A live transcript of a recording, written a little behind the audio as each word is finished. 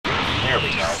we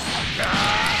go.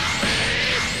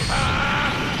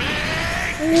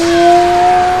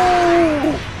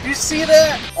 Ooh, you see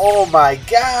that? Oh my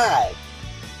god!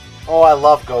 Oh, I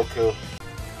love Goku.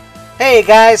 Hey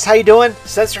guys, how you doing?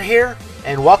 Censor here,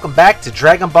 and welcome back to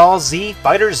Dragon Ball Z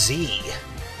FighterZ.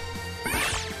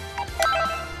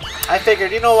 I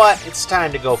figured, you know what? It's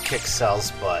time to go kick Cell's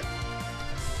butt.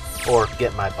 Or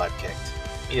get my butt kicked.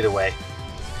 Either way.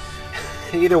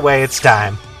 Either way, it's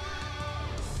time.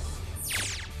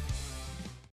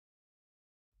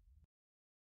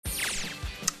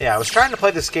 Yeah, I was trying to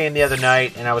play this game the other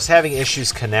night, and I was having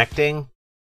issues connecting.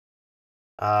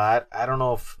 I don't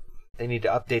know if they need to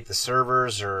update the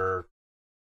servers or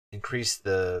increase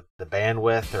the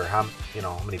bandwidth or how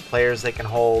many players they can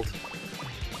hold.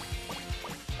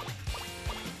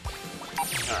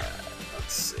 All right,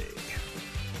 let's see.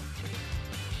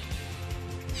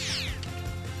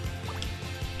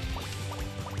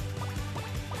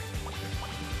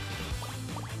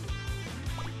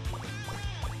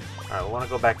 Alright, we want to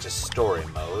go back to story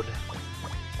mode.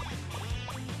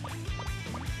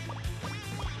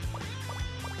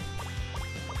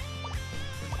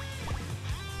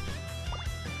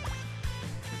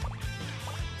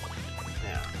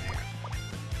 Yeah, here.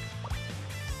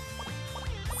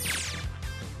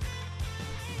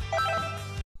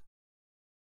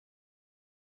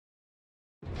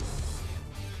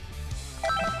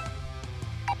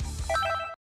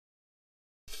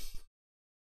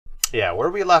 Yeah, where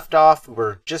we left off, we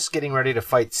were just getting ready to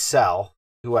fight Cell,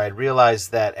 who I had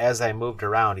realized that as I moved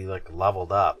around, he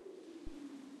leveled up.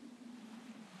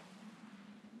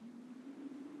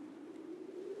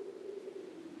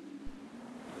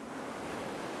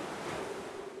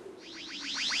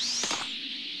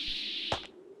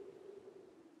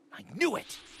 I knew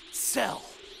it! Cell!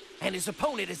 And his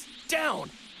opponent is down!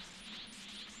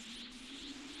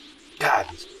 God,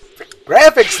 these freaking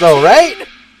graphics though, right?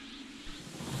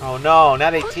 Oh no,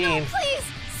 not 18. Oh, no, please!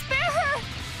 Spare her!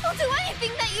 I'll do anything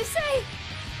that you say!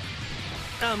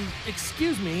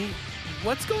 Excuse me.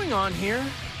 What's going on here?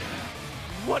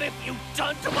 What have you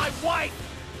done to my wife?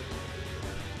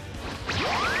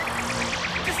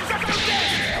 Destructo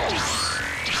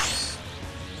Disc!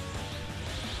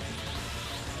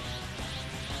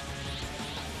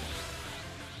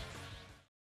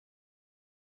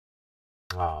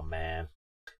 Oh man.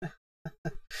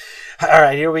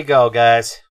 Alright, here we go,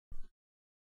 guys.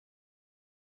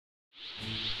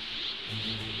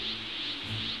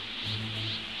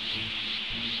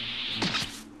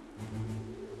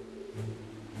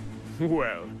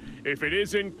 Well, if it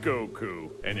isn't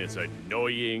Goku and his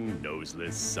annoying,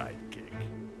 noseless sidekick.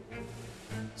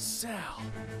 Cell!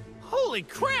 Holy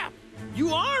crap!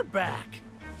 You are back!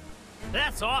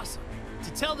 That's awesome.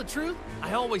 To tell the truth,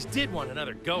 I always did want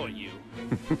another go at you.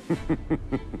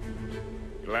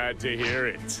 Glad to hear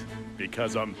it,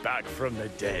 because I'm back from the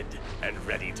dead and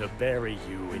ready to bury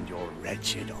you and your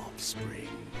wretched offspring.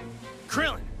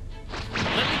 Krillin,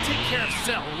 let me take care of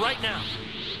Cell right now.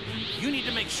 You need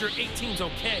to make sure 18's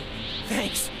okay.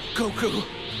 Thanks, Goku!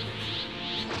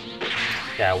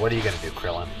 Yeah, what are you gonna do,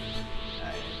 Krillin?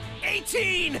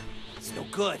 18! It's no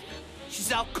good.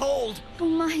 She's out cold. Oh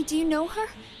my, do you know her?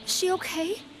 Is she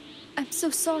okay? I'm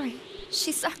so sorry.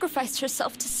 She sacrificed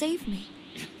herself to save me.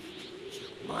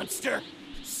 Monster!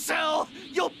 Cell!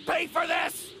 You'll pay for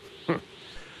this!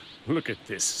 Look at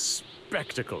this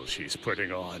spectacle she's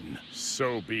putting on.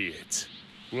 So be it.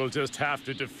 We'll just have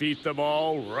to defeat them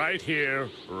all right here,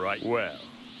 right. Well,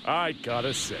 I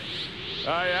gotta say,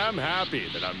 I am happy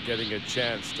that I'm getting a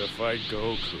chance to fight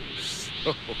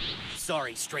Goku.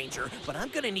 Sorry, stranger, but I'm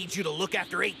gonna need you to look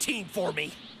after 18 for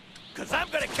me. Cause I'm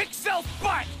gonna kick Cell's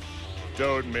butt!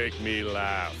 Don't make me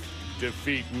laugh.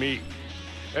 Defeat me.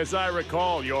 As I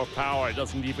recall, your power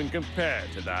doesn't even compare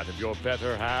to that of your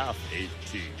better half,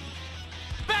 18.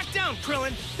 Back down,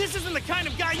 Krillin! This isn't the kind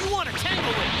of guy you want to tangle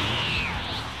with!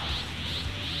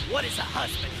 What is a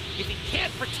husband if he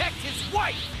can't protect his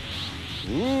wife?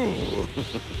 Ooh.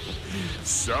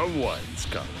 Someone's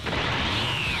coming.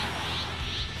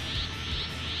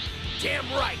 Damn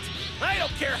right! I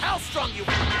don't care how strong you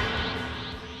are!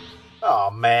 Oh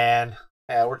man.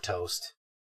 Yeah, we're toast.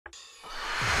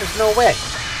 There's no way.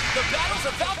 The battle's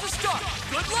about to start!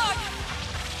 Good luck!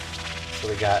 So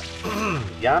we got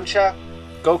Yamcha,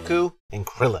 Goku, and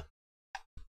Krillin.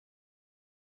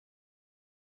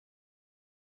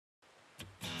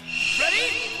 Ready?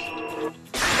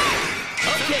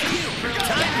 Okay,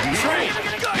 time to train!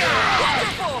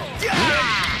 Wonderful!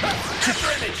 After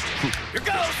image! Here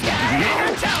goes! Here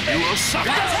goes, baby! You will suffer!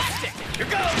 Fantastic! Here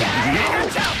goes! Here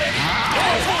goes, baby!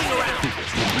 All pulling around!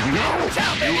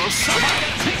 You will suffer!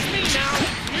 Take me now!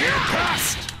 Here comes!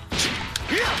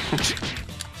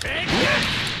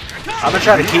 I'm gonna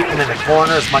try to keep him in the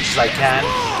corner as much as I can.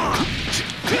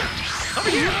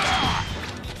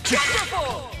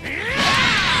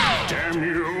 Damn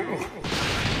you!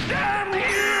 Damn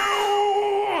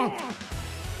you!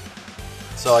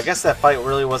 So I guess that fight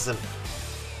really wasn't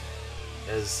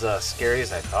as scary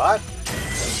as I thought.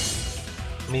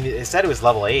 I mean, it said it was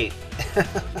level 8.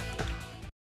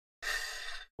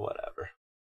 Whatever.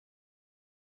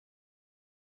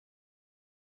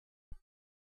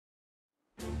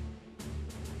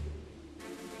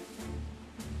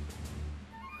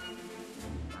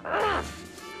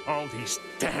 All these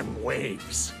damn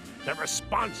waves. They're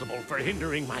responsible for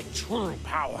hindering my true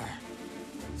power.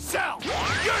 Cell,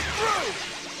 you're through!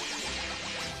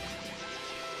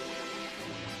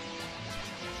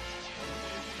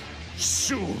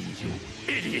 Soon you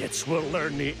idiots will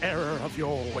learn the error of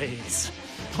your ways.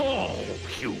 Oh,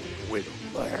 you will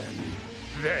learn.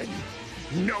 Then,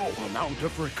 no amount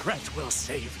of regret will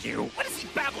save you. What is he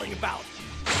babbling about?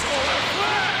 Solar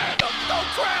flare! Oh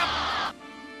crap!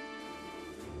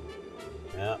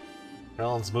 Yeah.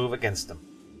 Krillin's move against him.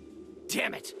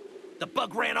 Damn it! The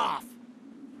bug ran off!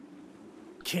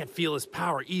 Can't feel his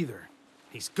power either.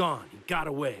 He's gone. He got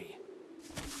away.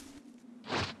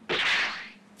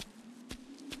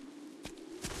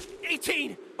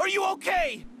 '18! Are you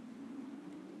okay?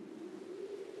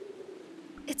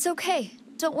 It's okay.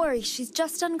 Don't worry, she's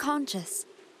just unconscious.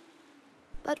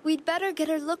 But we'd better get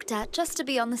her looked at just to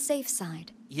be on the safe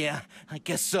side. Yeah, I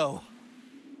guess so.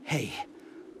 Hey,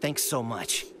 thanks so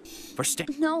much for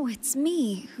No, it's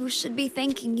me who should be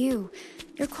thanking you.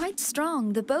 You're quite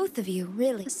strong, the both of you,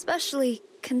 really. Especially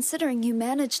considering you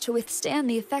managed to withstand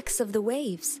the effects of the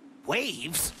waves.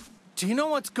 Waves? Do you know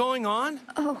what's going on?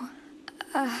 Oh,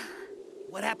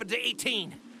 What happened to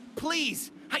 18?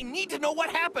 Please, I need to know what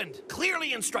happened.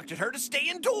 Clearly instructed her to stay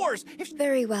indoors.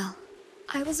 very well.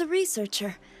 I was a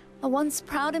researcher, a once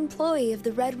proud employee of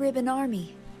the Red Ribbon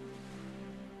Army.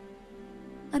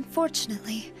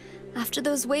 Unfortunately, after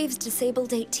those waves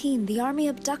disabled 18, the Army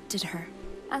abducted her.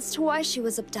 As to why she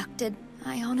was abducted,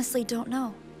 I honestly don't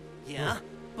know. Yeah,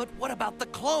 but what about the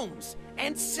clones?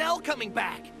 And Cell coming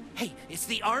back? Hey, is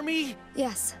the Army?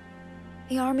 Yes,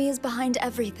 the Army is behind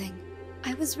everything.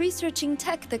 I was researching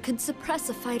tech that could suppress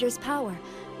a fighter's power,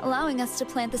 allowing us to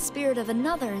plant the spirit of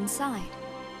another inside.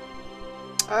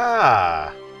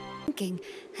 Ah.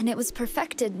 And it was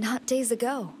perfected not days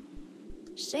ago.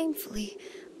 Shamefully,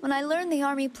 when I learned the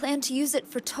Army planned to use it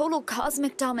for total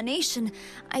cosmic domination,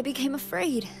 I became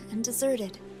afraid and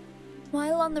deserted.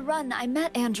 While on the run, I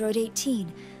met Android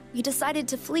 18. We decided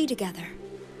to flee together.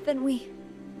 Then we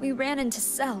ran into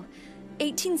Cell.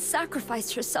 18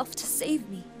 sacrificed herself to save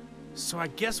me. So I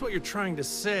guess what you're trying to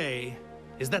say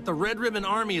is that the Red Ribbon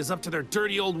Army is up to their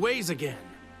dirty old ways again.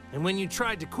 And when you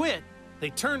tried to quit, they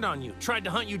turned on you, tried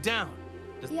to hunt you down.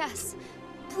 Yes.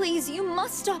 Please, you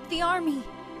must stop the Army.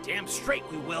 Damn straight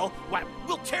we will. Why,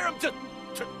 we'll tear them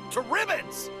to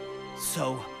ribbons.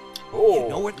 So, you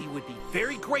know what? We would be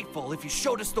very grateful if you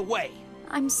showed us the way.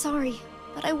 I'm sorry,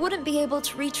 but I wouldn't be able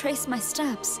to retrace my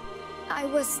steps. I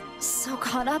was so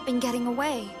caught up in getting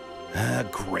away.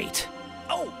 Great.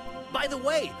 Oh, by the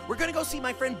way, we're gonna go see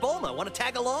my friend Bulma. Want to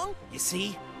tag along? You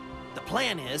see, the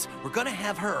plan is we're gonna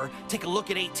have her take a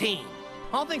look at 18.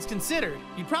 All things considered,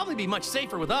 you'd probably be much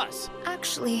safer with us.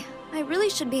 Actually, I really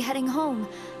should be heading home.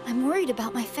 I'm worried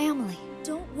about my family.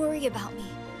 Don't worry about me.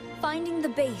 Finding the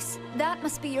base, that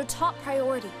must be your top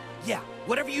priority. Yeah,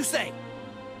 whatever you say.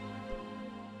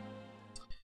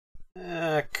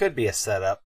 Could be a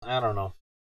setup. I don't know.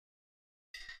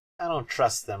 I don't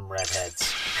trust them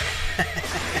redheads.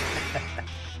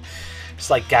 Just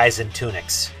like guys in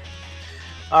tunics.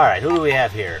 Alright, who do we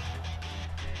have here?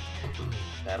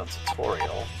 Battle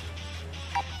tutorial.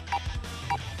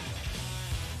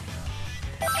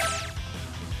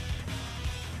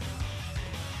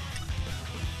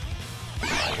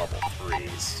 Level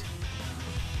 3s.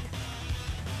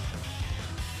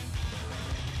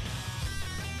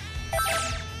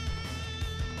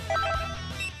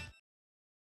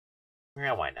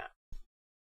 Yeah, why not?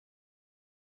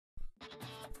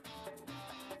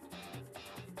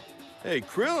 Hey,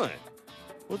 Krillin!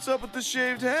 What's up with the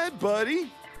shaved head,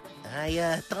 buddy?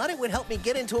 I thought it would help me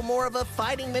get into more of a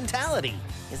fighting mentality.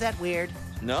 Is that weird?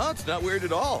 No, it's not weird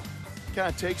at all.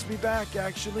 Kinda takes me back,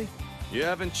 actually. You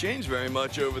haven't changed very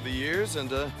much over the years,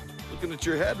 and looking at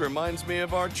your head reminds me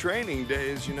of our training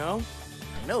days, you know?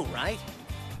 I know, right?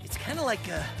 It's kinda like,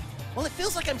 well, it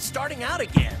feels like I'm starting out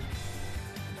again.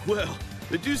 Well,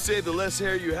 they do say the less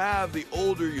hair you have, the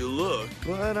older you look,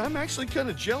 but I'm actually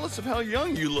kinda jealous of how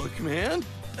young you look, man.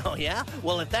 Oh, yeah?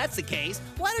 Well, if that's the case,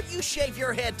 why don't you shave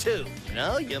your head, too? You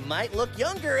know, you might look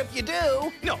younger if you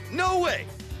do. No way!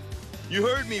 You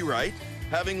heard me right.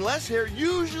 Having less hair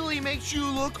usually makes you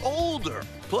look older.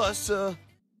 Plus, if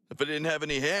I didn't have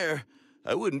any hair,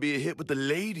 I wouldn't be a hit with the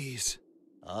ladies.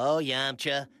 Oh,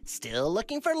 Yamcha, still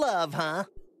looking for love, huh?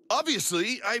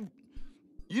 Obviously, I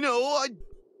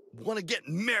want to get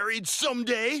married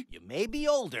someday. You may be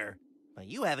older, but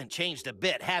you haven't changed a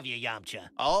bit, have you, Yamcha?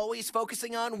 Always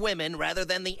focusing on women rather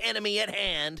than the enemy at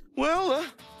hand. Well,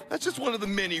 that's just one of the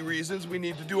many reasons we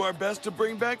need to do our best to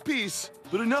bring back peace.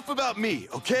 But enough about me,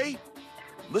 okay?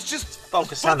 Let's just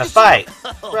Focus on the fight.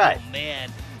 Oh, Right.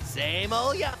 man. Same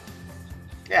old Yamcha.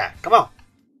 Yeah, come on.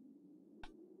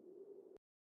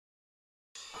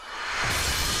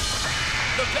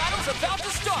 The battle's about to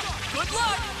start. Good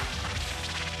luck.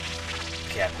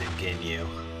 Captain Ginyu.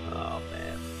 Oh,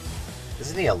 man.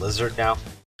 Isn't he a lizard now?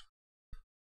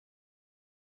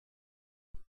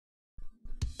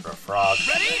 Or a frog?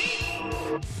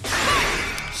 Ready?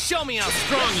 Show me how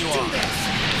strong you are.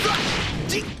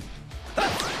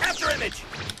 After image.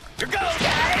 Here goes.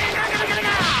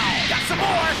 Got some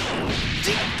more.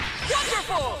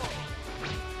 Wonderful.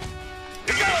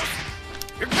 Here goes.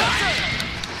 Here goes.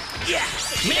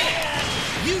 Yes. Man,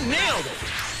 you nailed it.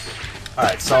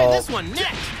 Alright, Try so this one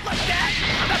next. Like that.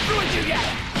 I'm not through with you yet.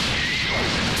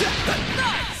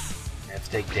 Nice. I have to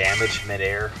take damage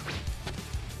midair.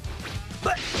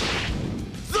 But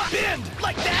bend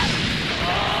like that.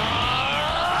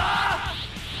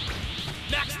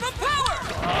 Maximum power.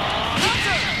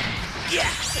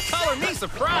 Yes. Color me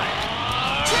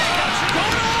surprised.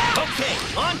 Okay,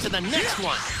 on to the next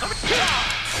one.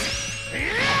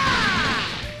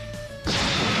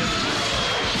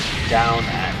 Down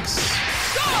X.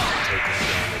 Taking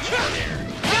damage midair.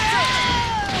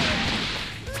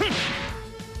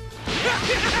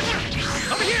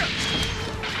 Over here.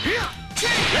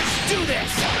 Let's do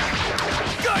this.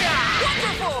 Go ya!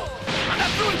 Wonderful. I'm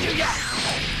not through with you yet.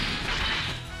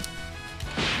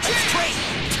 Let's train.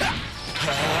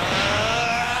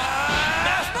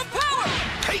 Maximum power.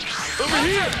 Hey, over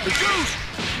here. It goes.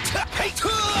 Hey.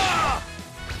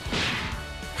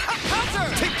 Counter.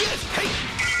 Take this. Hey.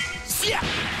 Yeah.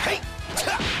 Hey.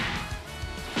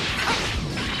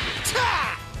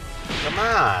 Come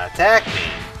on, attack me.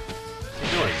 What are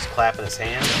you doing? Just clapping his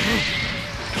hands?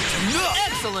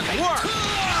 Excellent work.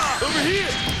 Over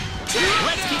here.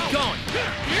 Let's keep going.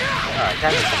 Alright,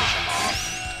 time to finish him off.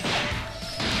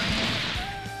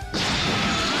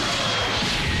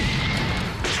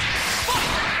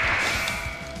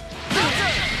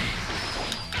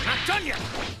 Not done yet.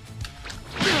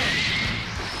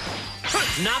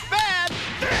 Not bad.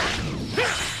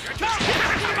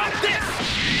 How about this?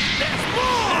 There's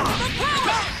more.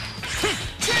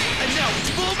 And now what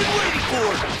you've all been waiting for.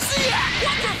 See ya.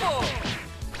 Wonderful.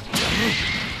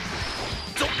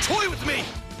 Don't toy with me.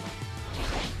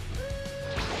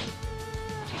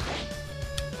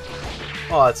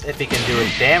 Well, it's if he can do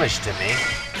damage to me.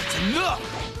 That's enough.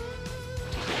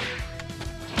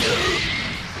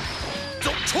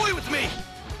 Don't toy with me.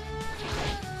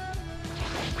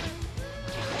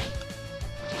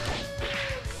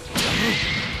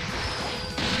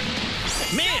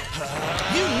 Man,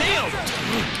 you nailed it.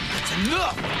 That's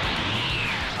enough.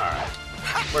 Alright,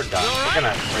 we're done. We're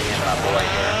gonna bring in my boy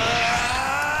here.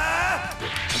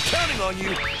 I'm counting on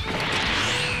you.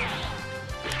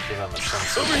 Give him a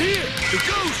sense of Over here. It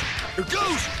goes. It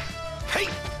goes. Hey.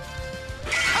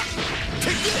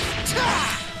 Take this.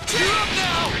 You're up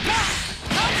now.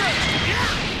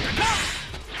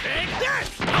 Take this.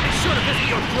 I'll be sure to visit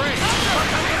your grave.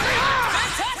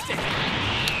 Fantastic.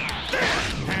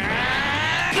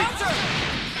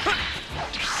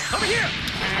 Over here.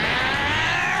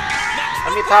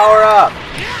 Let me power up.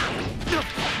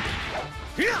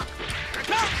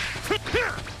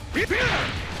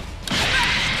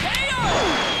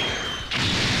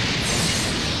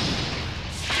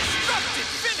 Destructive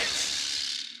finish.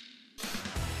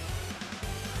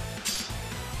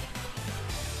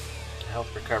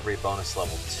 Health recovery bonus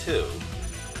level 2.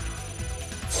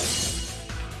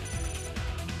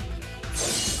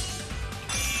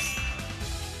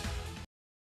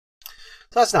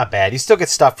 So that's not bad. You still get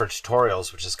stuff for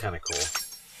tutorials, which is kind of cool.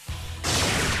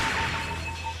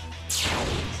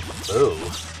 Boo.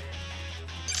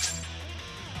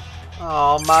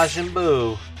 Oh, Majin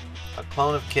Buu. A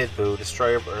clone of Kid Buu,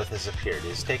 destroyer of Earth, has appeared. He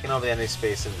has taken over the enemy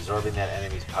space and absorbing that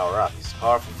enemy's power up. He's a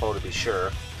powerful foe to be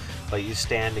sure, but you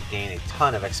stand to gain a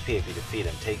ton of XP if you defeat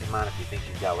him. Take him on if you think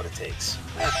you've got what it takes.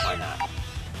 Why not?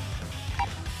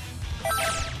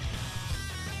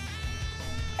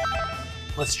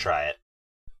 Let's try it.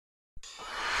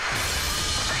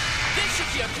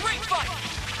 should be a great fight!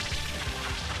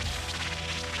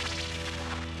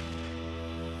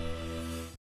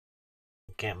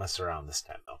 Can't mess around this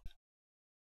time, though.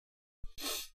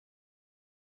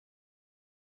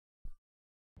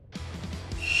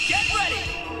 Get ready!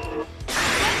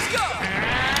 Let's go!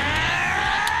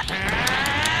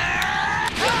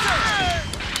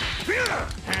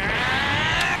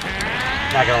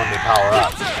 Not gonna let me power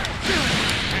up.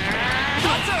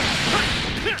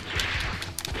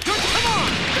 Come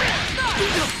on!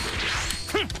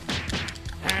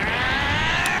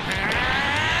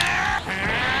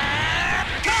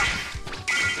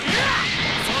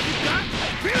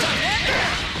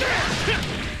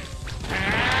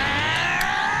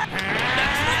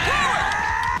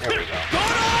 There we go.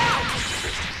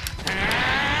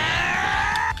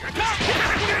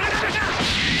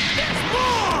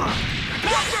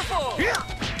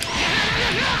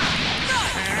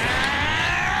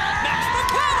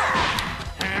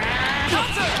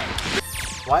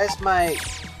 Why is my...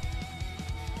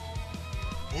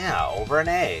 Yeah, over an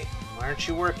A. Why aren't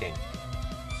you working?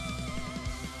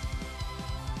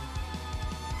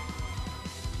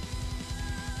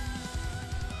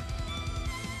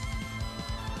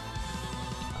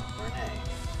 Over an A.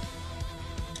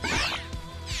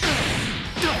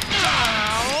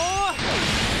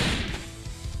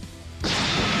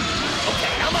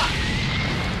 Okay, I'm up.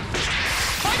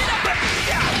 Fight it up!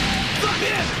 Drop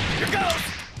in! Here goes!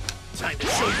 Time to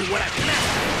show you what I can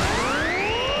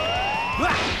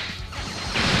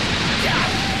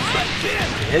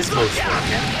His move's working.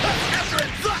 After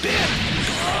it, drop in!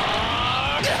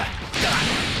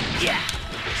 Yeah!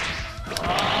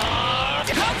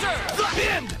 Counter! Drop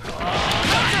in!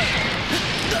 Counter!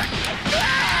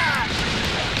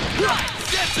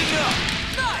 Catching up!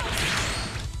 Nice!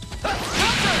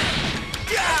 Counter!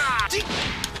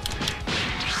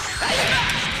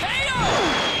 KO!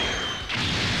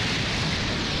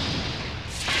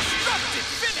 Destructive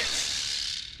finish!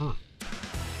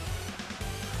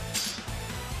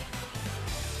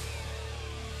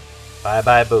 Bye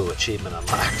bye boo. Achievement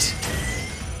unlocked.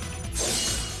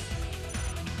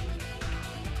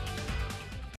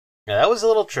 Yeah, that was a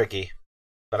little tricky.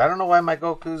 But I don't know why my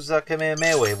Goku's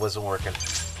Kamehameha wave wasn't working.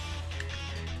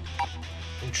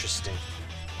 Interesting.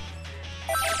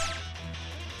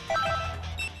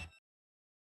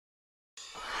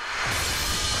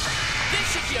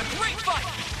 This should be a great fight!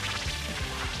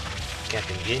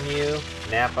 Captain Ginyu,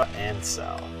 Nappa, and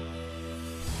Cell.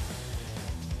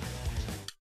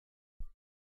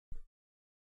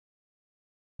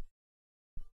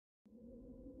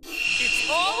 It's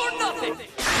all or nothing!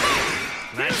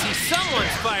 I see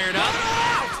someone's fired up.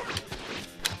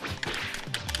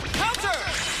 Counter!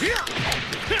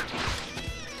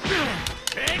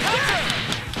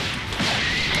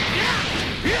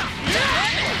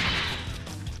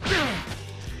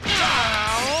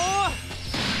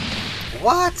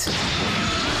 What?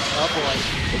 Oh boy,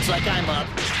 looks like I'm up.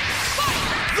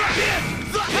 Drop in!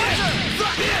 Drop in!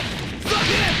 Drop in! Drop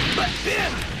in! But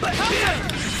in! But in!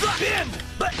 Drop in!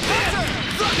 But in!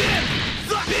 Drop in!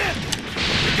 Drop in!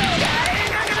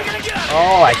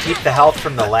 Oh, I keep the health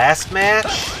from the last match?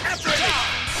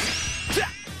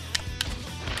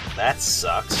 That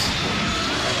sucks. I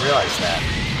didn't realize that.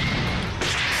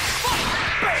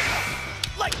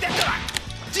 Like that!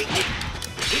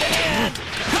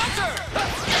 Counter!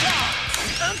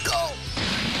 Uncle!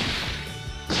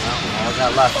 Well, all I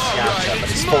got left is Yamcha, but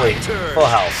he's full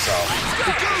health, so...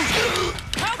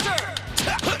 Counter!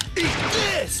 Eat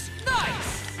this! Nice!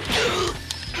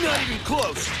 Not even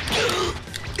close!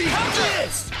 Eat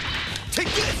this! Take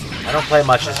this! I don't play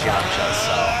much as Yamcha,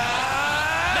 so...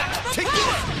 Take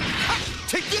this!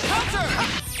 Take this! Counter!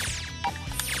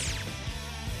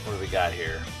 What do we got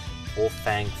here? Wolf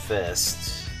Fang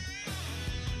Fist.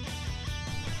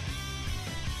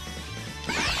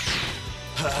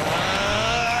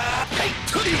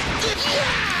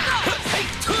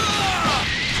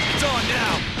 It's on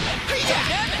now!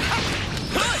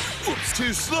 Oops,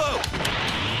 too slow!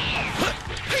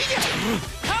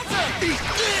 Counter! Eat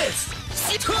this!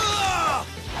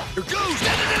 Here goes!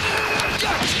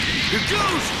 Here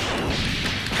goes!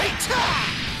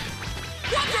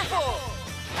 Wonderful!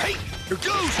 Hey! Here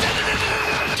goes!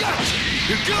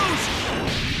 Here goes!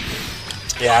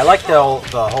 Yeah, I like the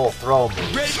whole throw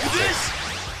move. Ready for this?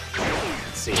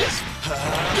 Let's see this.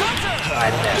 I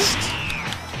missed.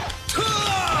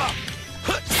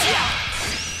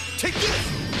 Take this!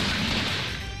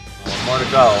 One more to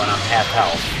go, and I'm half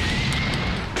health.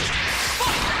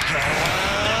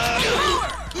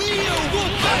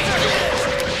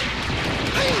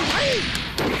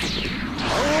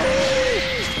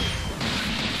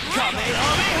 Got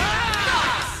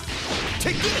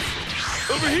Take this!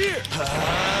 Over here!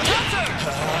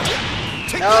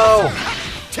 Take No! this!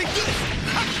 Take this!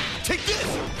 Take this!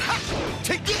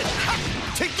 Take this!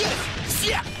 Take this!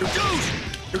 Yeah! Here goes!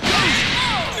 Here goes!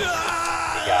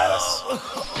 He got us.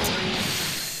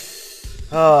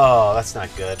 Oh, that's not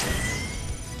good.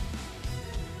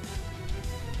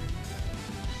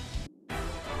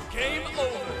 Game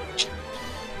over!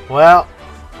 Well,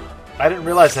 I didn't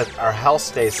realize that our health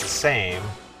stays the same.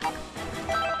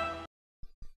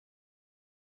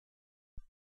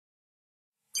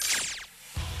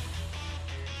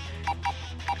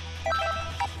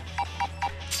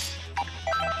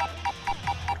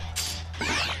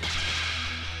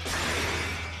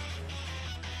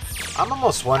 I'm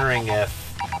almost wondering if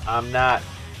I'm not,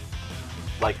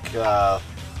 like,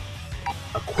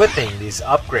 equipping these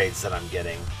upgrades that I'm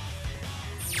getting.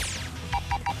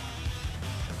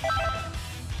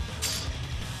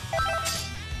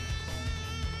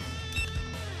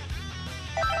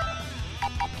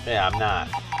 Yeah, I'm not.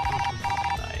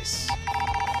 Nice.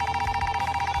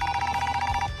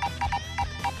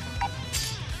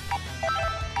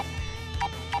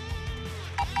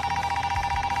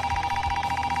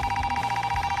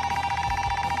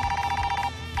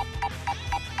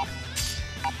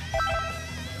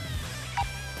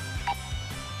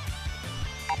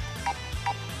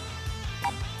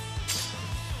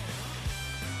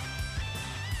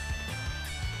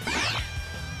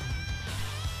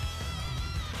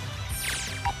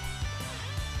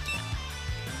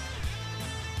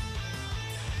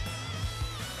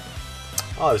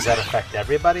 Oh, does that affect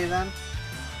everybody then?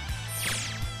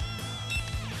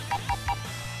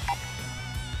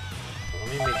 Let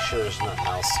me make sure there's nothing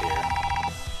else here.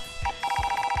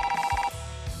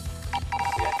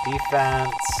 We got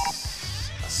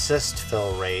defense, assist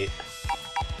fill rate,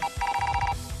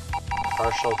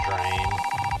 partial drain.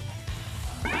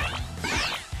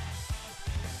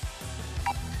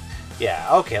 Yeah,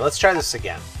 okay, let's try this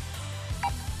again.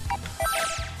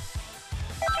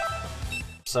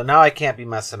 So now I can't be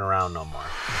messing around no more.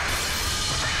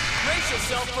 Brace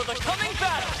yourself for the coming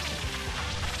battle!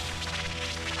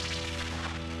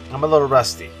 I'm a little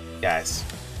rusty, guys.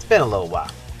 It's been a little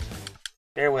while.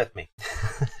 Bear with me.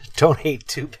 Don't hate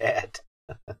too bad.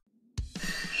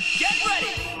 Get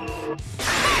ready!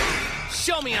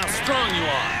 Show me how strong you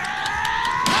are.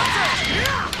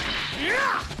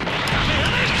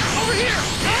 Over here!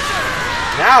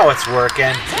 Now it's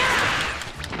working.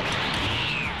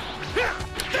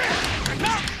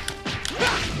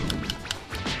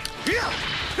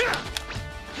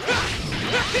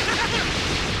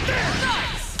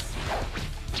 Nice!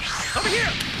 Over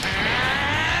here!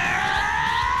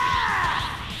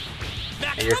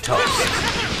 And you're toast.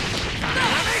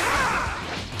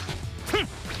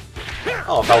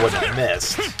 Oh, if I wouldn't have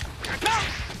missed.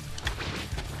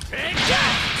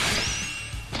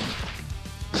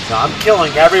 No, I'm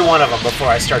killing every one of them before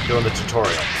I start doing the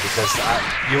tutorial because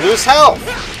you lose health.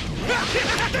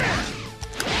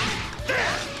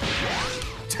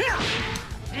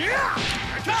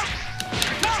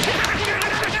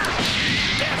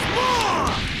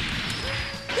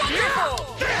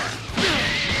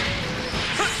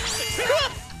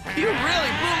 You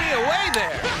really blew me away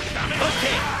there.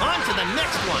 Okay, on to the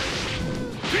next one.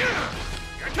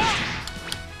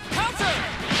 Counter!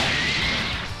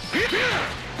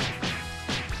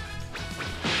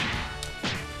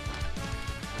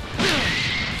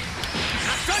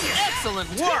 Excellent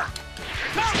work.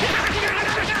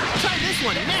 Try this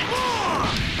one next.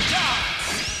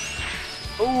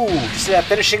 Ooh, did you see that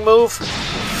finishing move?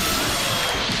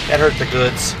 That hurt the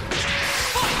goods.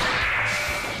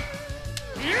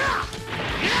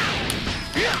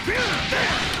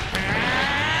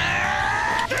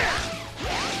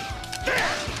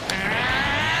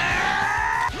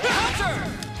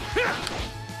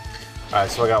 Alright,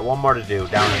 so I got one more to do,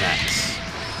 down to X.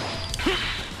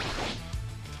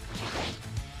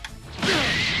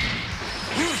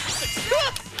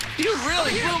 You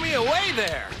really blew me away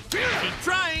there. Keep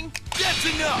trying. That's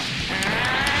enough!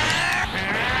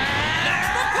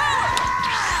 Maximum power!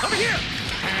 Over here!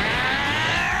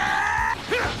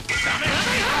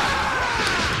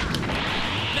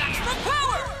 Maximum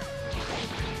power!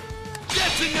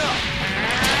 That's enough!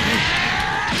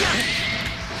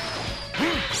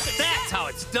 That's how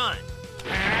it's done.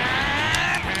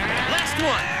 Last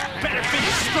one. Better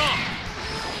finish strong.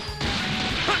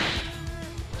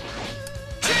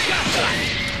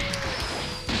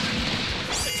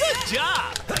 Good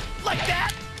job. Like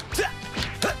that!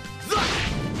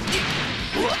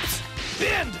 Whoops!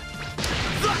 Bend!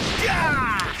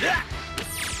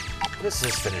 What is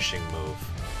his finishing move?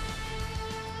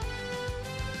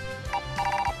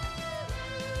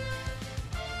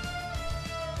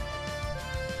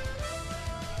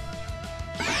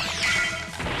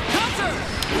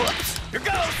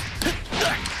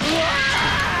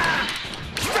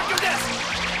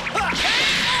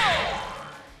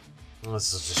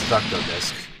 This is a Destructo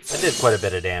Disc. It did quite a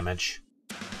bit of damage.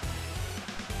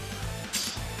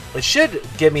 It should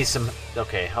give me some...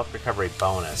 Okay, health recovery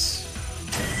bonus.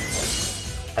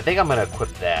 I think I'm going to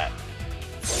equip that.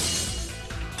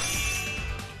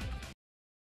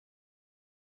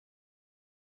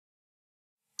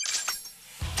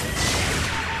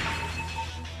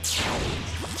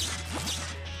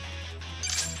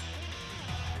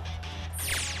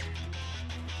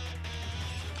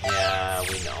 Yeah,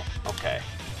 we know. Okay.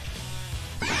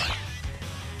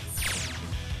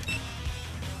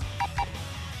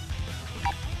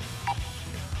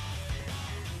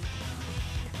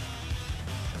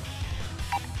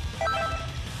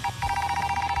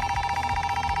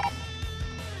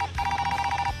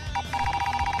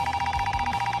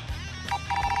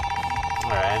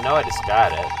 Alright, I know I just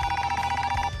got it.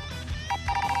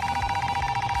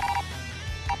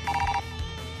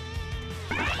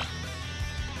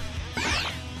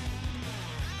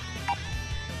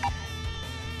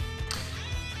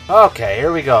 Okay,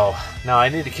 here we go. Now I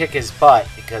need to kick his butt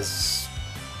because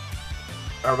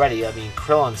already, I mean,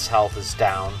 Krillin's health is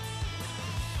down.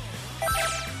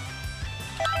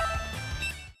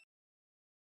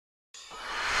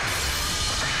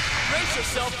 Brace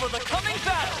yourself for the coming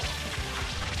battle!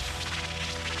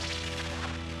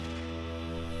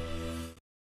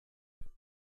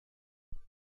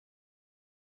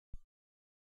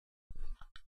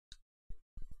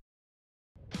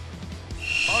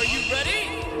 Are you ready?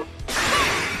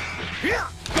 Go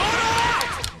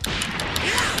out!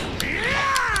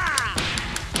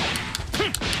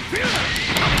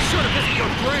 I'll be sure to visit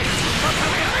your grave!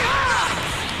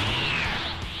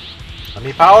 Let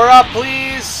me power up,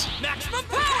 please! Maximum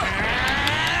power!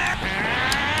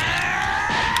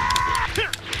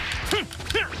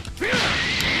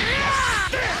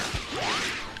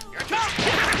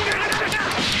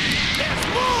 There's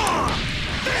more!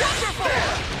 Wonderful!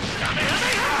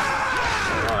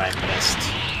 Oh, I missed.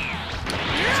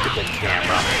 Stupid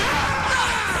camera.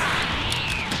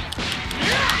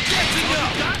 Catching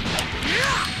up!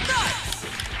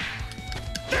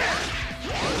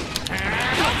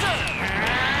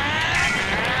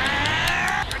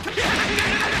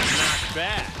 Not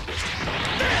bad.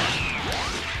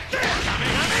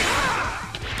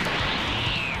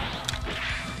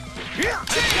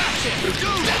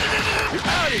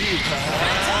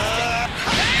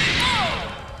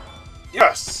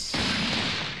 Yes!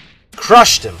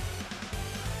 Crushed him!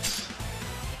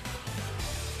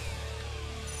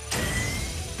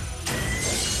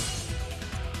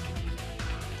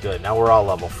 Good, now we're all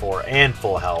level 4 and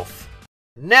full health.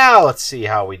 Now let's see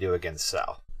how we do against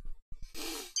Cell.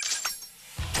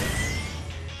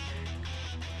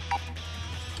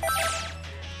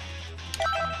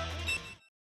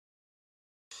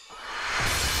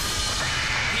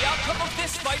 The outcome of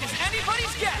this fight is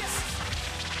anybody's guess!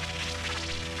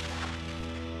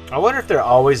 I wonder if they're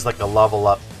always like a level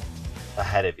up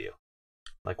ahead of you.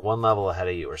 Like one level ahead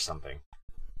of you or something.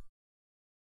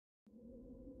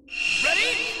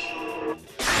 Ready?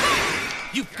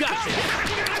 You got this!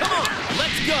 Come on,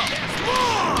 let's go!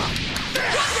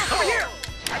 Wonderful! Over here!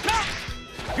 Counter!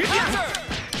 Counter!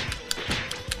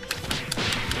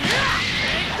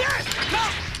 Come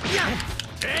on!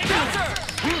 Counter!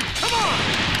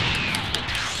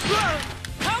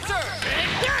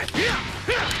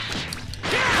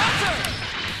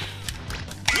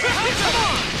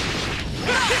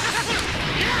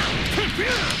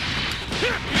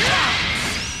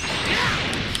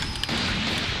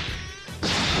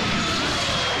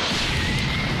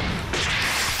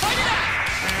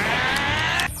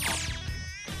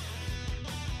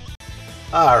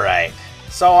 Alright,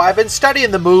 so I've been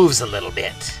studying the moves a little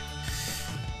bit.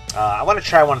 I want to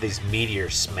try one of these meteor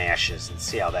smashes and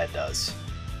see how that does.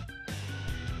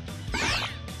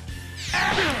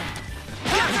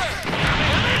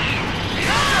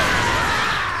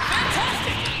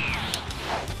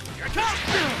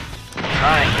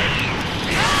 Trying it.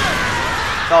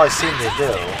 That's all I seem to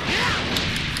do.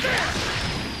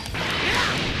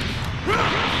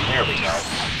 There we go.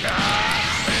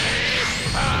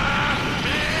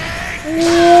 Ooh!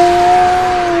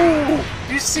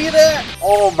 You see that?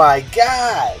 Oh my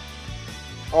god!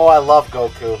 Oh, I love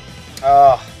Goku.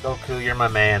 Oh, Goku, you're my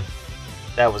man.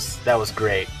 That was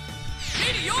great.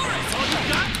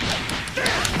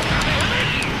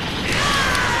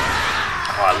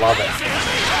 Oh, I love it.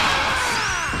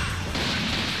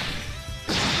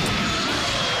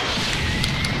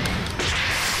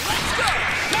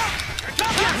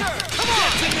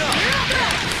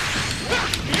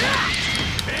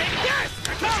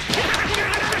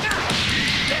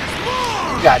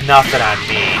 You got nothing on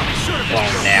me.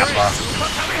 Clone Nappa.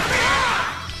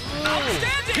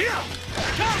 Here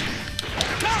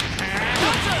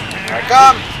I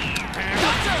come!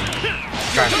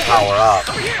 Trying to power up.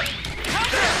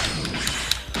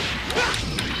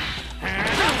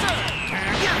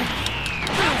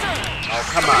 Oh,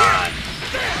 come on.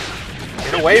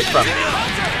 Get away from me.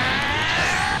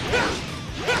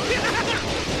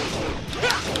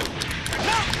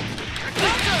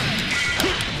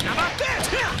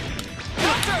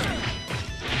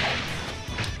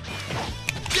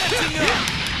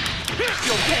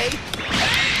 You okay?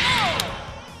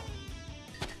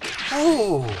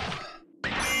 Ooh.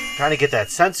 Trying to get that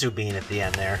sensu bean at the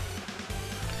end there.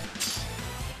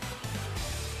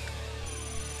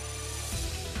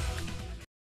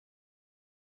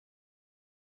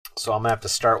 So I'm gonna have to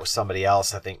start with somebody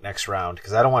else, I think, next round,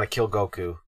 because I don't want to kill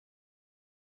Goku.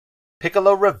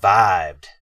 Piccolo revived.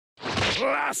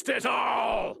 Blast it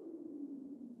all!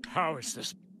 How is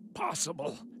this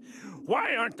possible?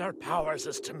 Why aren't their powers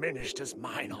as diminished as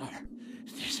mine are?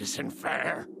 This isn't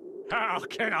fair. How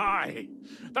can I,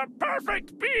 the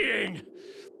perfect being,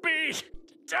 be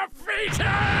defeated?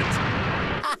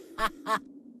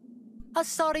 A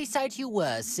sorry sight you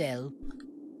were, Cell.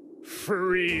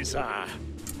 Frieza.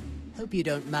 Hope you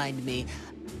don't mind me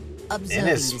observing In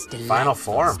his this final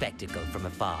delightful form. spectacle from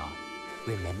afar.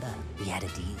 Remember, we had a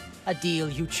deal. A deal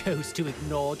you chose to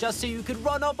ignore just so you could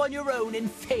run off on your own and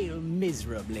fail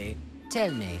miserably.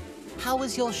 Tell me, how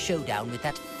was your showdown with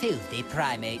that filthy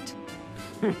primate?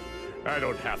 I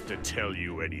don't have to tell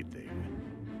you anything.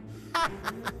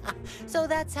 So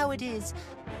that's how it is.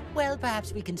 Well,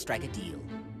 perhaps we can strike a deal.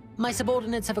 My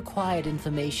subordinates have acquired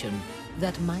information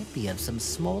that might be of some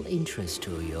small interest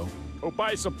to you. Oh,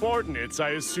 by subordinates,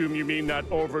 I assume you mean that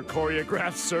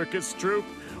over-choreographed circus troupe?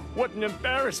 What an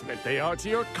embarrassment they are to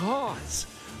your cause.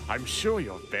 I'm sure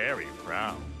you're very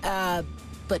proud.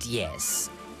 But yes.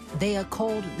 They are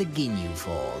called the Ginyu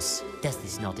Force. Does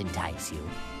this not entice you?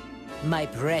 My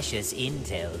precious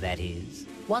intel, that is.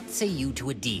 What say you to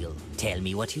a deal? Tell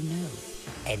me what you know,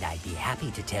 and I'd be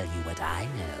happy to tell you what I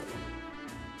know.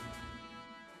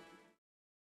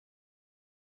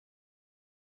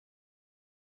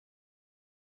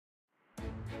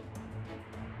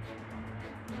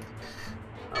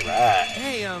 Alright.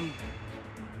 Hey,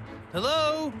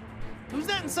 hello? Who's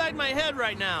that inside my head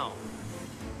right now?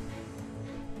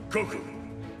 Goku!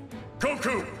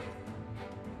 Goku!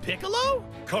 Piccolo?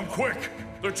 Come quick!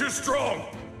 They're too strong!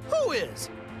 Who is?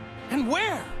 And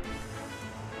where?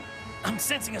 I'm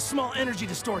sensing a small energy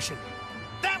distortion.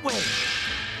 That way!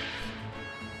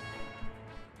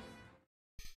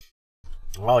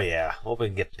 Oh yeah, hope we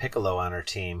can get Piccolo on our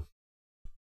team.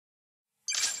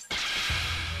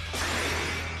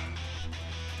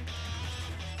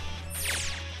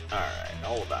 Alright,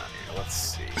 hold on here, let's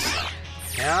see.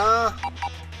 Yeah?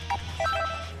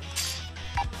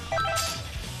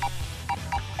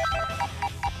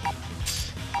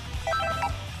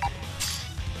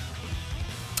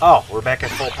 Oh, we're back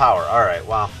at full power. Alright,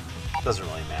 well, doesn't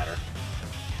really matter.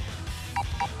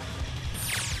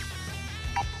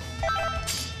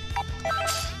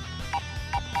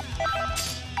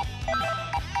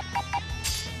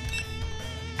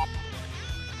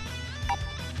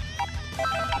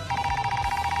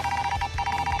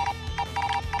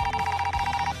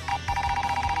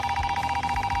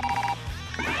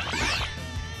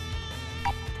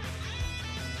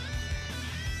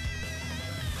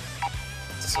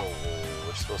 So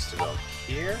we're supposed to go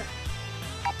here?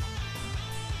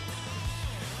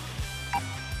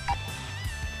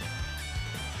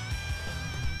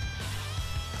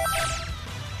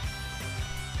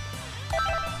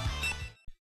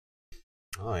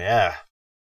 Oh yeah.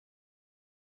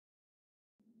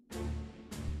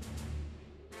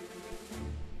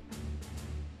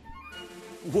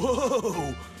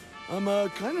 Whoa! I'm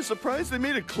kind of surprised they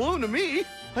made a clone of me.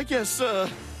 I guess,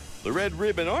 the Red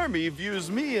Ribbon Army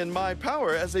views me and my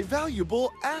power as a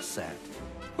valuable asset.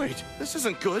 Wait, this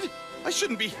isn't good. I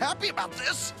shouldn't be happy about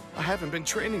this. I haven't been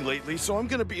training lately, so I'm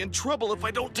gonna be in trouble if I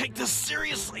don't take this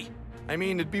seriously. I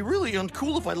mean, it'd be really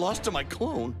uncool if I lost to my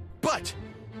clone. But,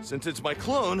 since it's my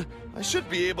clone, I should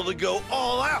be able to go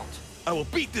all out. I will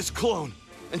beat this clone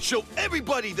and show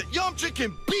everybody that Yamcha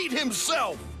can beat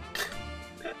himself.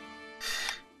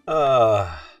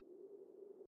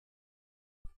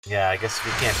 Yeah, I guess if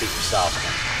you can't beat yourself.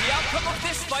 The outcome of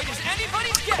this fight is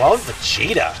anybody's guess. Clone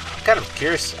Vegeta. I'm kind of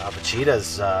curious how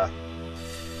Vegeta's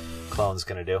clone's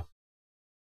gonna do.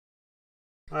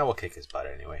 Well, we'll kick his butt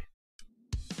anyway.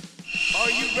 Are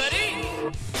you ready?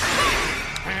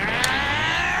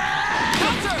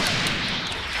 Counter!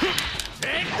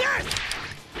 Take this!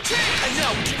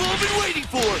 out what you've all been waiting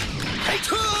for! Hey,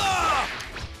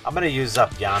 I'm gonna use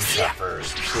up Yamcha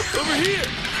first. over here!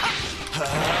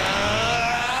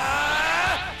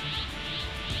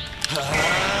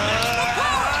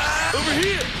 Over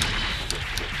here!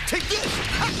 Take this!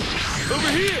 Over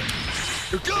here!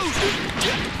 Here goes!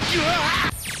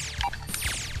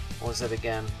 What was it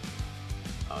again?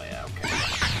 Oh yeah, okay.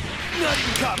 Not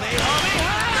even Kamehameha!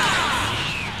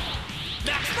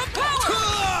 Maximum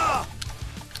power!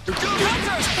 Here goes!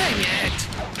 Dang it!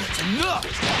 That's enough!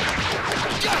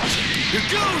 Gotcha! Here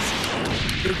goes!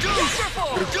 Here goes!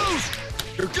 Here goes!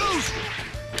 Here goes!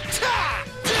 Ta!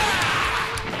 Ta!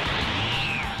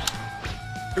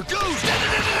 Here goes!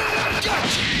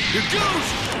 Gotcha! Here goes!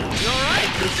 You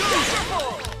alright? Here goes!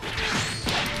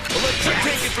 I'll let you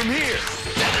take it from here!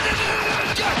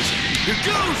 Gotcha! Here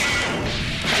goes!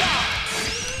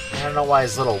 I don't know why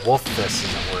his little wolf fist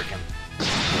isn't working.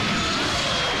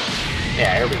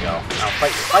 Yeah, here we go. Now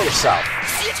fight yourself.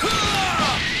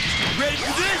 Ready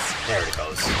for this? There it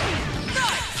goes.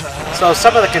 So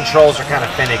some of the controls are kind of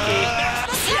finicky.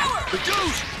 Here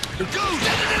goes! Here goes!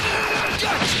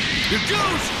 Gotcha! Here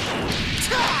goes!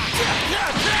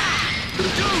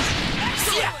 Here goes!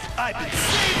 I've been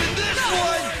saving this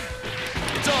one!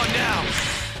 It's on now!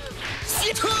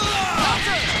 It's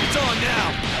on now!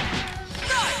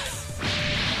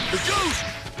 Here goes!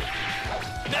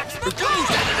 Here goes!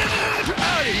 You're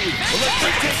out of here! Well, let's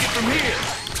take it from here!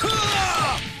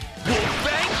 Wolf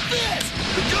bang fist!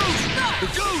 Here goes!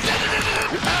 Here goes!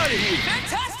 You're out of here!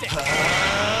 Fantastic!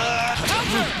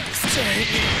 Dang it!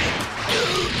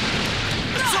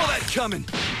 I saw that coming!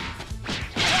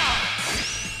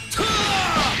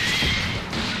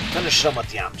 Finish him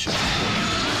with Yamcha.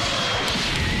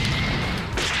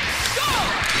 Go!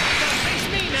 Face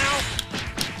me now!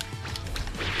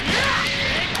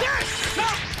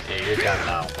 Yeah, you're done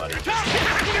now, buddy. There's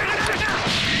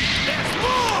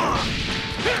more!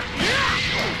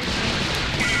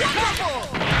 Wonderful!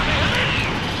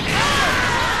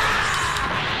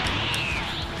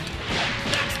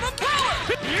 Maximum power!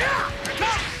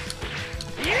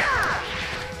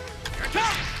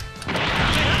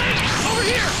 Over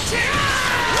here!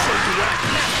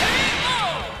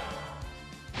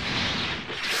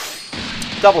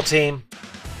 Double team.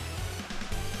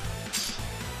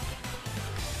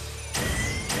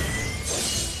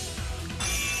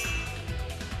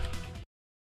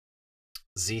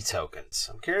 Z tokens.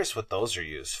 I'm curious what those are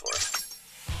used for.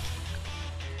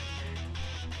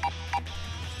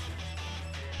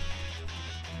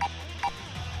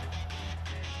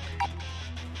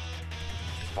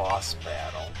 Boss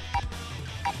battle.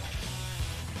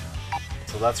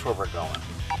 So that's where we're going.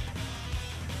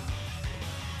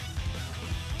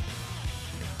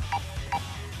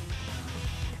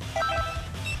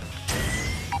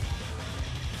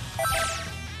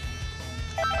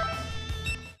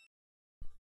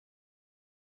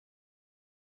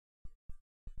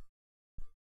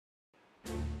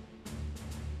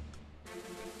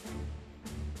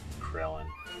 Krillin.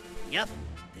 Yep,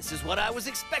 this is what I was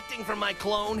expecting from my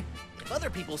clone. If other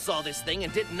people saw this thing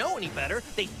and didn't know any better,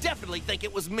 they'd definitely think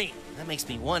it was me. That makes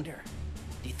me wonder.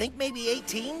 Do you think maybe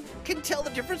 18 can tell the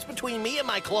difference between me and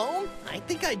my clone? I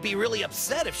think I'd be really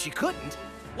upset if she couldn't.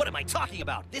 What am I talking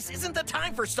about? This isn't the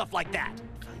time for stuff like that.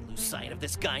 If I lose sight of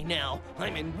this guy now,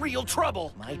 I'm in real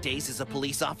trouble. My days as a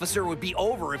police officer would be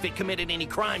over if it committed any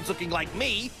crimes looking like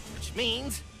me, which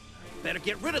means I better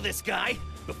get rid of this guy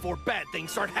before bad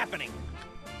things start happening.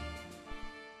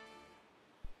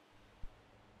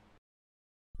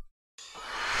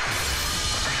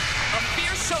 A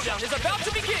fierce showdown is about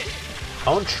to begin!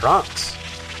 Own Trunks.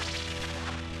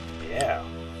 Yeah.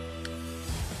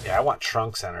 Yeah, I want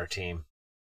Trunks on our team.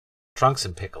 Trunks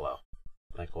and Piccolo.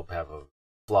 I think we'll have a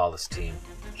flawless team.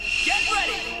 Get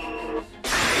ready!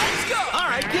 Let's go!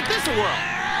 Alright, give this a whirl!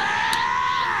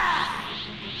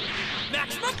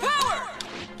 Maximum power!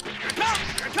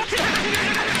 Not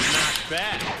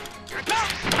bad.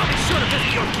 I'll be sure to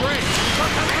visit your grave!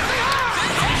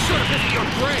 I'll be sure to visit your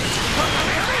grave!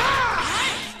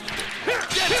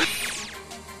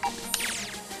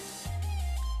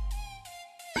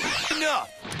 Enough!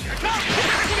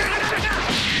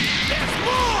 There's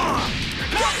more!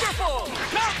 Wonderful!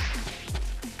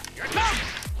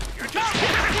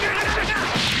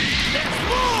 There's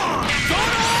more!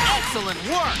 Excellent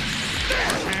work!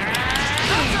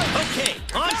 Okay,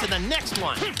 on to the next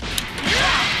one.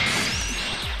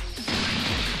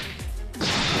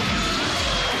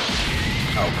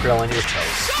 Oh, Krillin, you're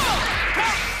toast.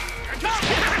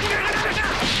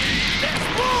 There's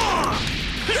more!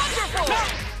 Wonderful!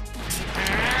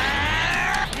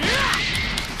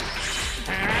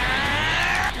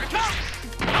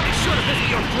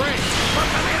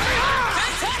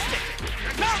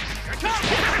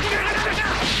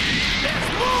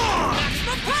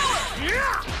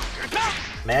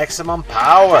 maximum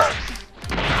power.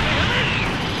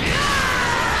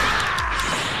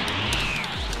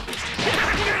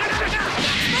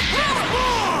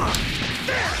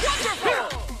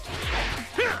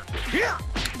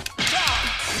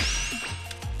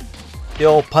 The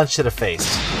old punch to the face.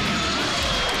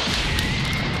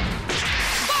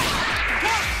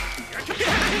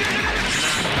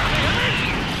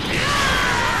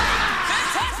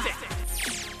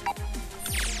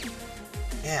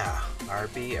 Yeah,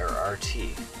 RB or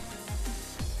RT.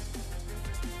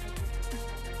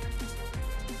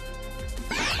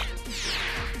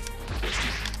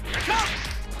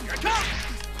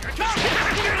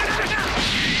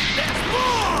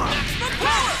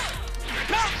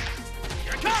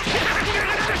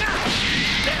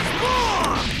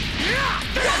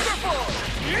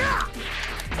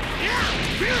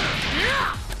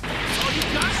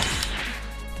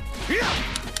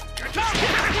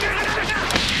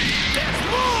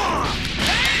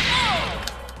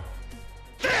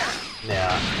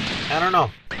 Yeah, I don't know.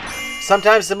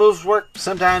 Sometimes the moves work,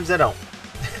 sometimes they don't.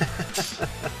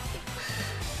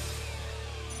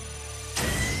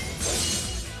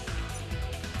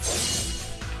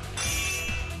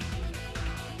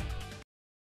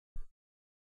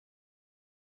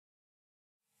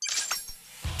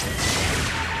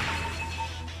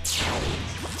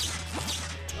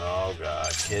 Oh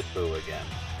god, Kid Buu again.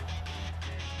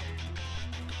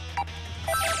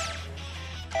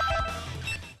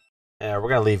 Yeah, we're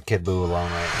gonna leave Kid Buu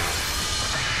alone right now.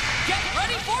 Get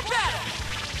ready for battle!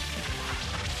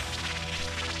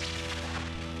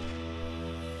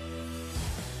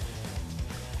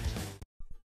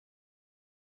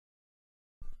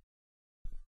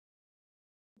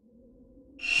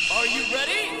 Are you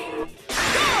ready?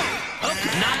 Go!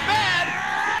 Okay, not bad!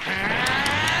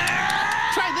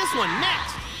 Try this one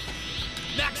next.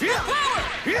 Maximum power!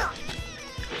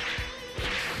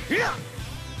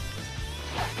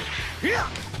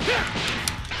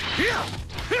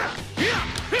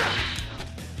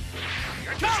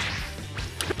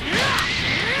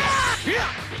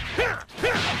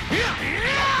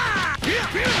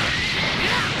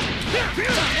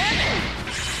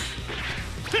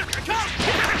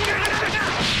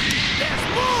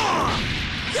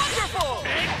 Wonderful!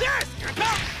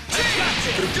 Take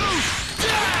this!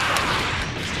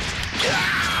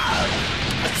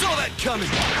 I saw that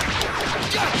coming.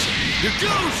 Gotcha. Here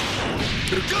goes.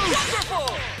 Here goes. Wonderful!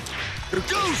 Here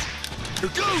goes.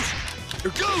 Here goes.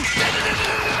 Here goes.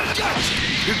 Gotcha.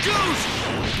 Here goes.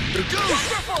 Here goes.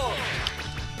 Wonderful!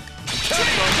 Count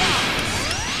on me.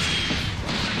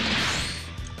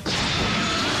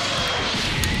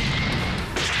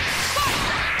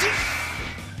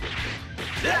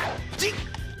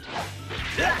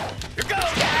 Here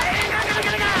goes!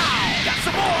 Got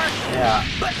some more! Yeah.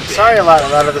 Sorry a lot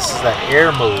of this is that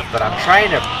air move, but I'm trying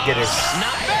to get his...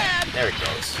 Not bad! There it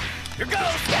goes. Here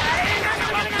goes!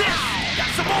 This!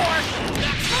 Got some more!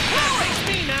 Maximum power! Face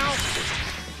me now!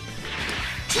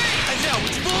 And now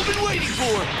what you've all been waiting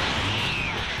for.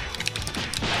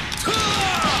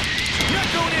 You're not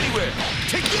going anywhere.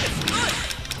 Take this.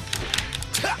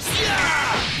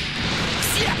 Yeah!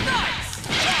 Nice!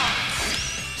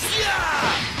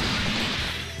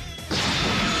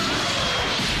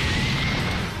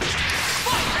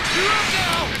 You're up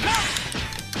now.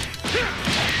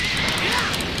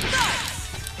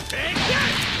 Take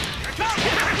this! Get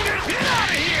out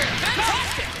of here!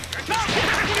 Fantastic! Get out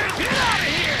of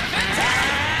here!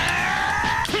 Fantastic!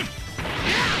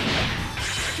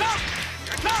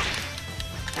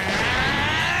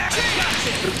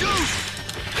 Here goes.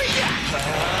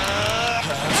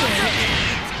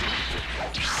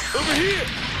 Over here.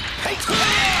 Hey.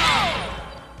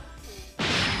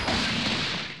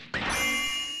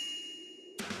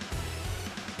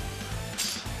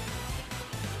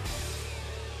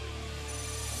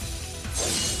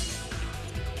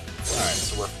 Alright,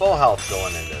 so we're full health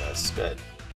going into this. Good.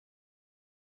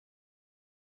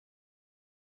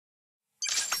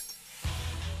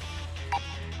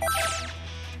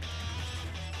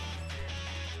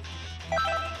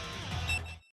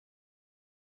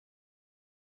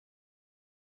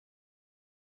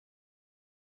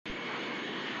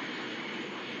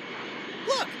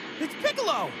 Look, it's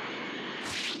Piccolo.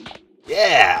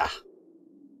 Yeah!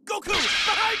 Goku,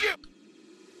 behind you.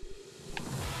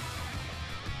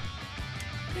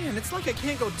 Man, it's like I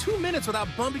can't go 2 minutes without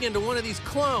bumping into one of these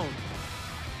clones.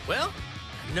 Well,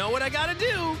 I know what I gotta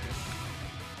do.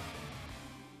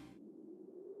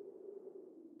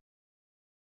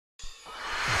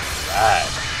 Right.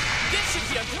 This should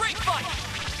be a great fight!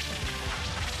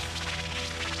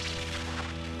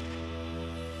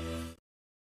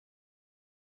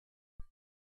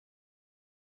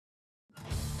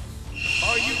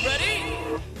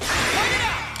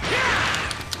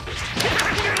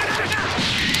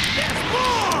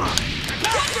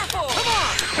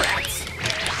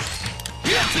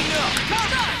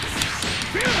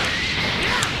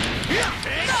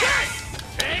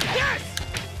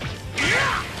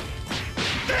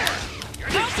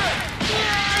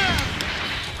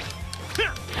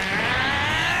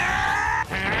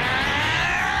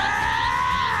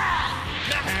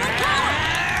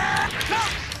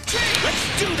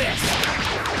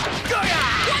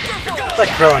 let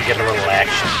Krillin get a little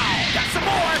action. Got some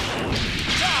more.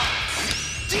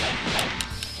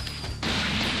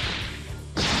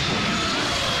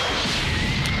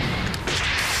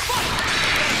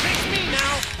 Face me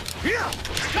now. There's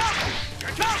more.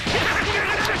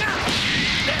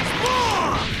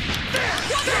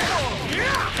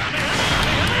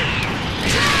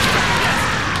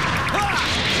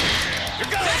 Here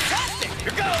goes. Fantastic.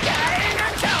 Here goes. Here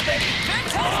cow, baby.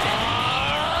 Fantastic.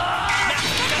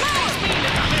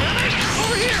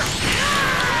 Over here.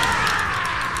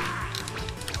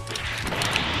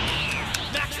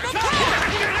 Natural power.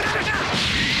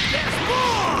 There's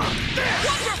more.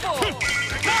 Wonderful.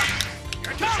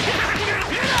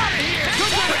 Get out of here.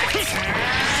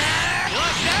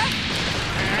 What's that?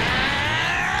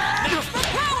 Natural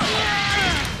power.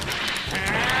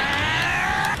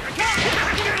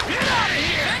 Get out of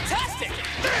here. Fantastic.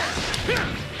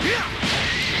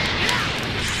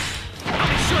 I'll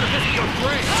be sure to visit your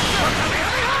grave.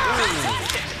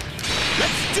 Fantastic.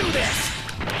 Let's do this.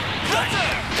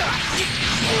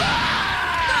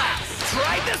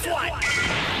 Try this one.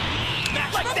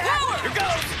 Like that. Here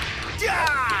goes.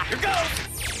 Here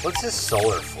goes. What's his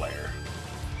solar flare?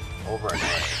 Over an A.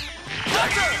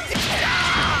 Like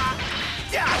that.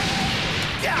 Yeah.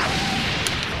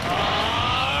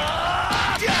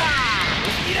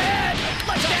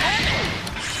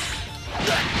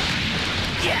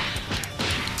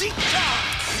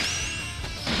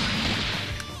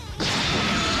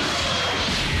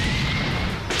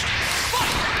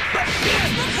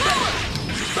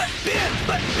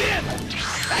 But Ben!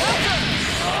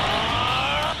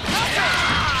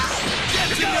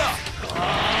 Get enough!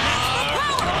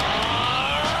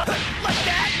 Like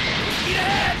that! Eat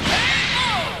ahead!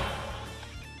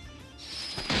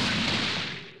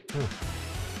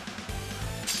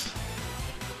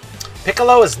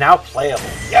 Piccolo is now playable.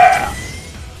 Yeah!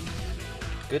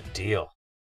 Good deal.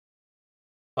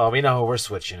 Oh, we know who we're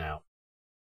switching out.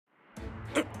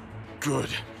 Good.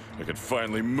 I can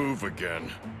finally move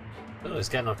again. Oh, he's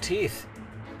got no teeth.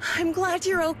 I'm glad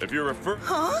you're okay. If you refer...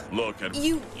 Huh? Look, at...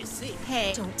 You see.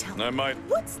 Hey, don't tell me. I might...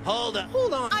 What's... Hold on.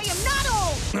 I am not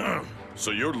old! So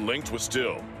you're linked with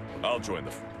Still. I'll join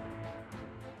the...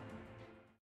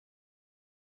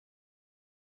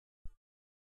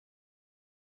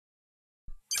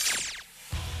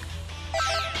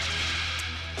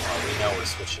 Oh, we know we're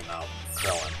switching out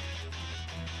Krillin.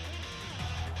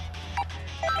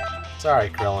 Sorry,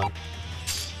 Krillin.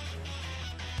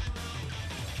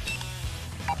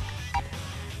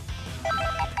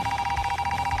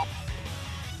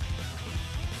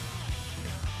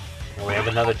 And we have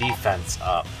another defense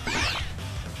up.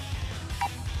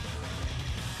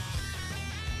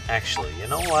 Actually, you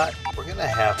know what? We're gonna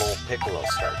have old Piccolo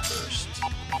start first.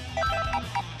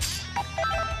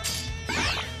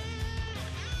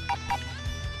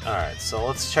 Alright, so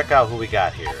let's check out who we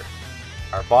got here.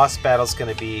 Our boss battle's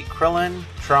gonna be Krillin,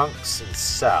 Trunks, and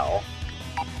Cell.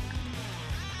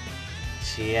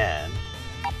 Tien.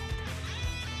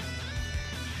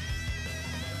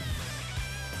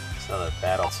 It's another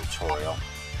battle tutorial.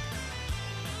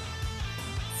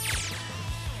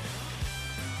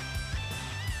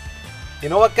 You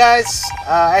know what, guys?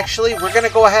 Actually, we're gonna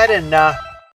go ahead and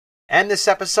end this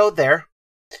episode there.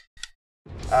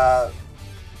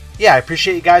 Yeah, I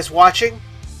appreciate you guys watching.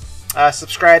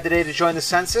 Subscribe today to join the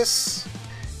census.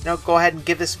 You know, go ahead and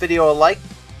give this video a like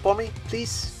for me,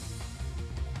 please.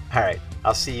 Alright,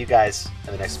 I'll see you guys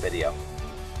in the next video.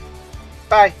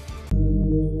 Bye!